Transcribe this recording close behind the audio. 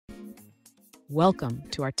Welcome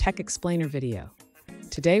to our Tech Explainer video.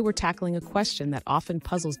 Today we're tackling a question that often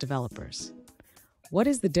puzzles developers. What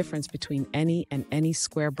is the difference between any and any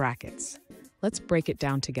square brackets? Let's break it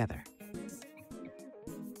down together.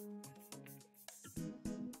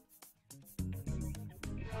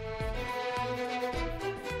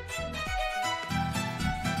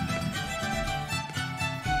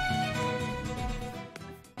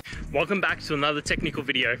 Welcome back to another technical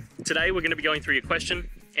video. Today we're going to be going through your question,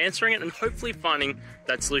 answering it, and hopefully finding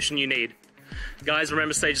that solution you need. Guys,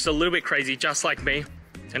 remember, stay just a little bit crazy, just like me,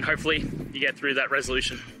 and hopefully you get through that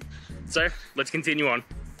resolution. So let's continue on.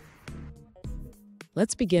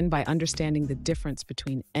 Let's begin by understanding the difference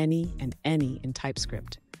between any and any in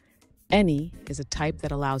TypeScript. Any is a type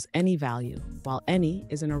that allows any value, while any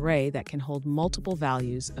is an array that can hold multiple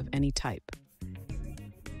values of any type.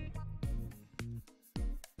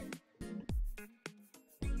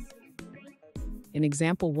 In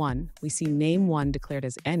example 1, we see name1 declared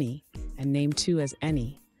as any and name2 as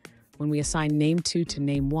any. When we assign name2 to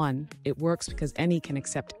name1, it works because any can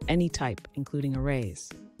accept any type, including arrays.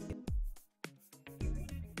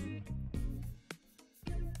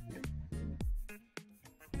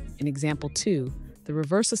 In example 2, the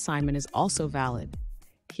reverse assignment is also valid.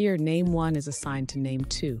 Here, name1 is assigned to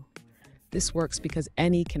name2. This works because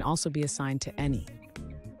any can also be assigned to any.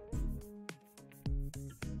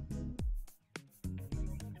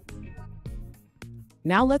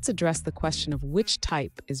 Now let's address the question of which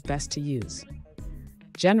type is best to use.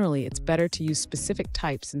 Generally, it's better to use specific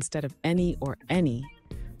types instead of any or any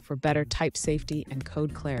for better type safety and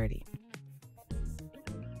code clarity.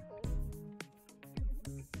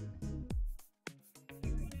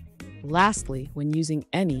 Lastly, when using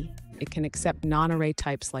any, it can accept non-array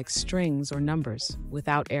types like strings or numbers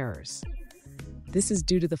without errors. This is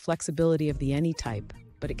due to the flexibility of the any type,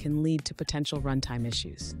 but it can lead to potential runtime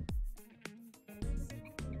issues.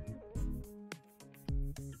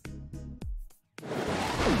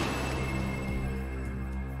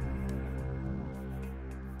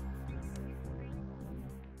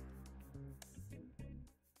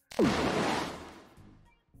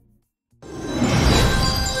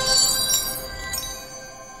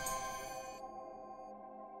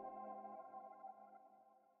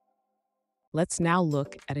 Let's now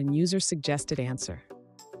look at a user-suggested answer.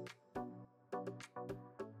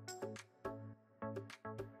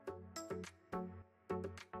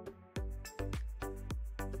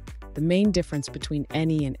 The main difference between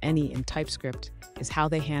any and any in TypeScript is how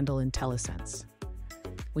they handle IntelliSense.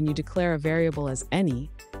 When you declare a variable as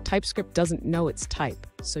any, TypeScript doesn't know its type,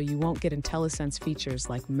 so you won't get IntelliSense features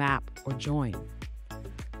like map or join.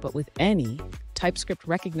 But with any, TypeScript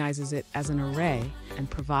recognizes it as an array and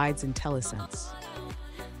provides IntelliSense.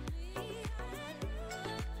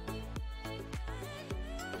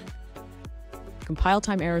 Compile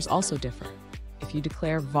time errors also differ. If you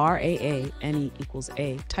declare var AA any equals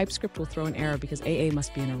A, TypeScript will throw an error because AA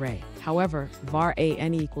must be an array. However, var A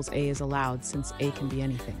any equals A is allowed since A can be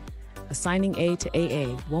anything. Assigning A to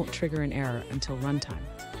AA won't trigger an error until runtime.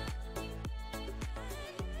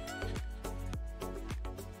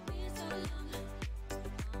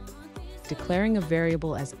 Declaring a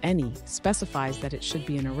variable as any specifies that it should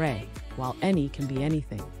be an array, while any can be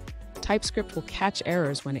anything. TypeScript will catch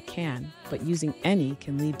errors when it can, but using any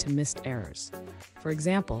can lead to missed errors. For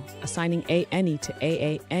example, assigning A any to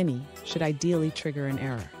AA any should ideally trigger an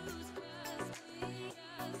error.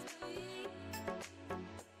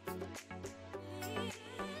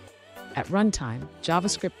 At runtime,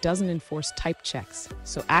 JavaScript doesn't enforce type checks,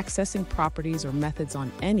 so accessing properties or methods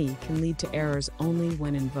on any can lead to errors only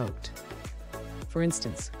when invoked. For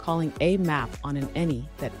instance, calling a map on an any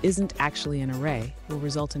that isn't actually an array will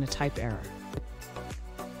result in a type error.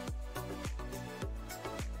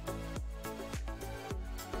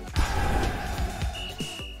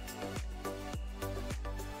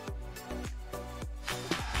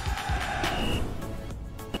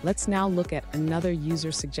 Let's now look at another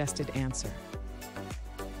user-suggested answer.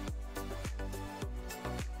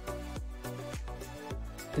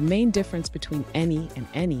 The main difference between any and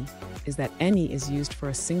any is that any is used for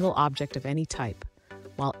a single object of any type,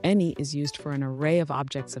 while any is used for an array of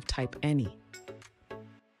objects of type any.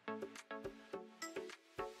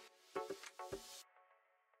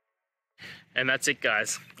 And that's it,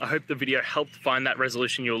 guys. I hope the video helped find that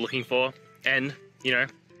resolution you were looking for. And,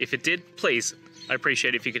 if it did, please, I'd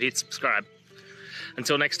appreciate it if you could hit subscribe.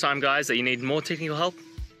 Until next time, guys, that you need more technical help,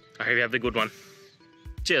 I hope you have a good one.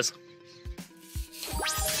 Cheers.